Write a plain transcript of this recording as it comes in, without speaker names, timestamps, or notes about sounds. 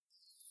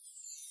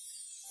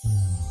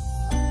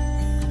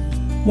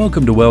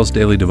Welcome to WELL's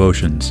Daily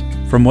Devotions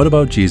from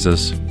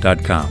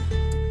whataboutjesus.com.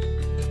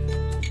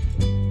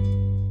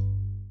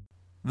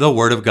 The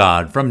Word of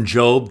God from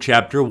Job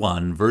chapter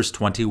 1, verse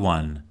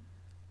 21.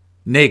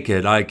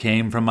 Naked I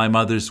came from my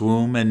mother's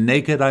womb, and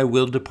naked I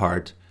will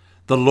depart.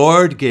 The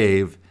Lord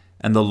gave,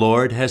 and the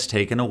Lord has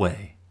taken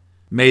away.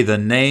 May the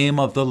name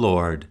of the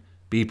Lord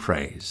be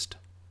praised.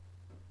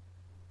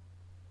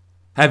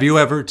 Have you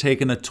ever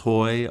taken a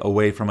toy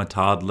away from a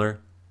toddler?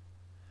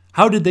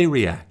 How did they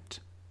react?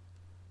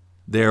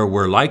 There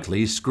were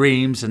likely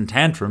screams and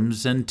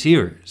tantrums and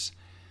tears.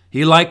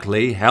 He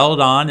likely held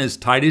on as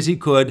tight as he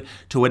could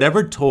to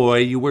whatever toy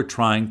you were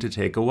trying to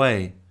take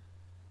away.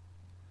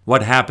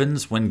 What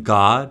happens when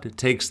God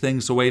takes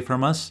things away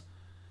from us?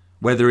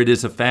 Whether it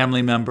is a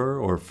family member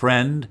or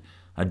friend,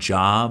 a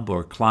job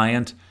or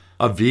client,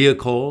 a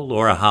vehicle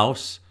or a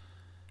house,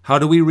 how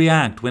do we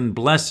react when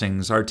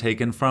blessings are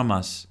taken from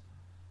us?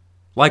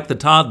 Like the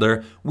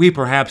toddler, we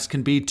perhaps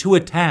can be too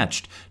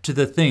attached to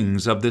the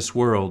things of this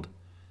world.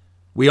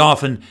 We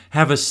often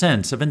have a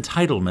sense of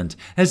entitlement,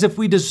 as if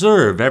we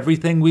deserve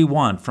everything we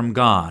want from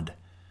God.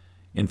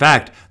 In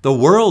fact, the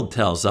world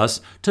tells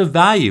us to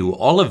value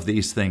all of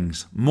these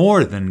things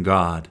more than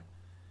God.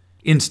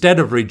 Instead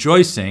of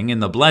rejoicing in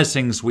the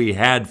blessings we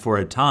had for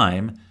a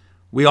time,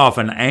 we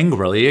often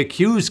angrily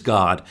accuse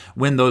God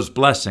when those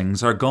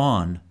blessings are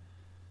gone.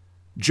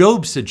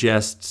 Job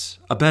suggests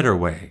a better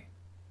way.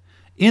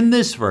 In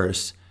this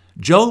verse,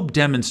 Job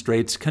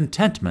demonstrates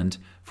contentment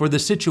for the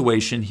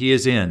situation he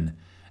is in,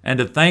 and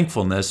a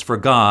thankfulness for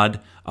God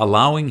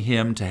allowing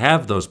him to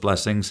have those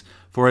blessings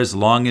for as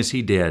long as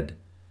he did.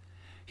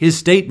 His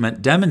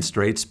statement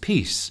demonstrates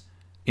peace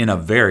in a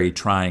very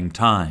trying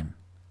time.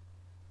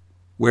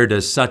 Where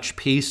does such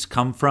peace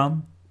come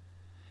from?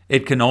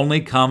 It can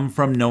only come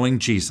from knowing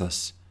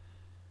Jesus.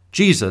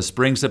 Jesus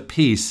brings a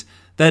peace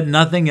that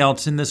nothing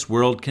else in this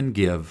world can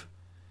give.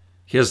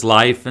 His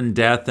life and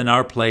death in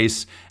our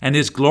place and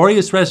His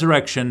glorious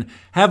resurrection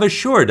have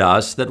assured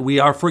us that we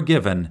are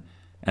forgiven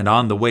and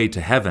on the way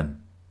to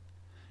heaven.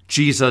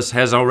 Jesus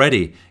has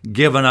already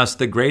given us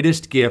the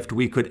greatest gift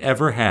we could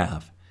ever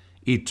have,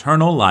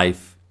 eternal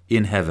life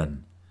in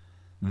heaven.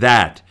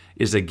 That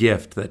is a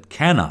gift that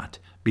cannot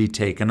be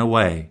taken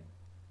away.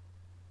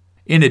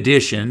 In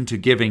addition to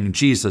giving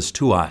Jesus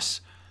to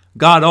us,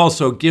 God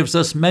also gives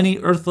us many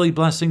earthly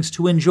blessings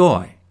to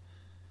enjoy.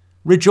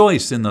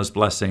 Rejoice in those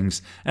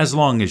blessings as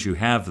long as you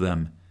have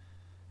them.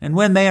 And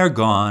when they are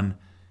gone,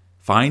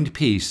 find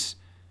peace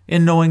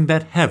in knowing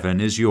that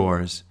heaven is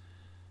yours.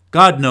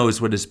 God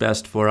knows what is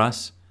best for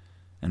us,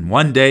 and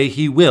one day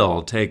He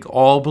will take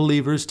all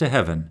believers to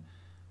heaven,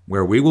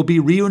 where we will be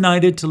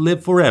reunited to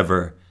live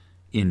forever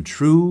in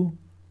true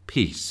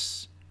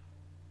peace.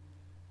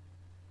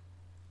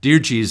 Dear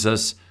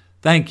Jesus,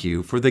 thank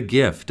you for the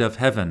gift of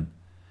heaven.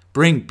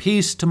 Bring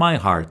peace to my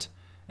heart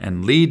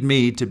and lead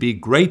me to be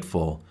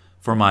grateful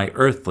for my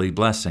earthly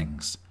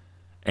blessings.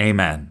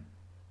 Amen.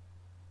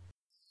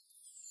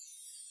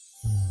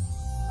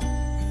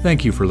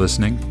 Thank you for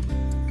listening.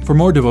 For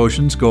more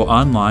devotions, go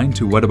online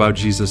to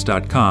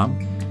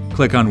whataboutjesus.com,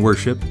 click on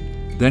Worship,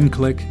 then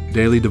click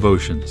Daily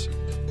Devotions.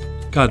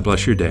 God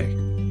bless your day.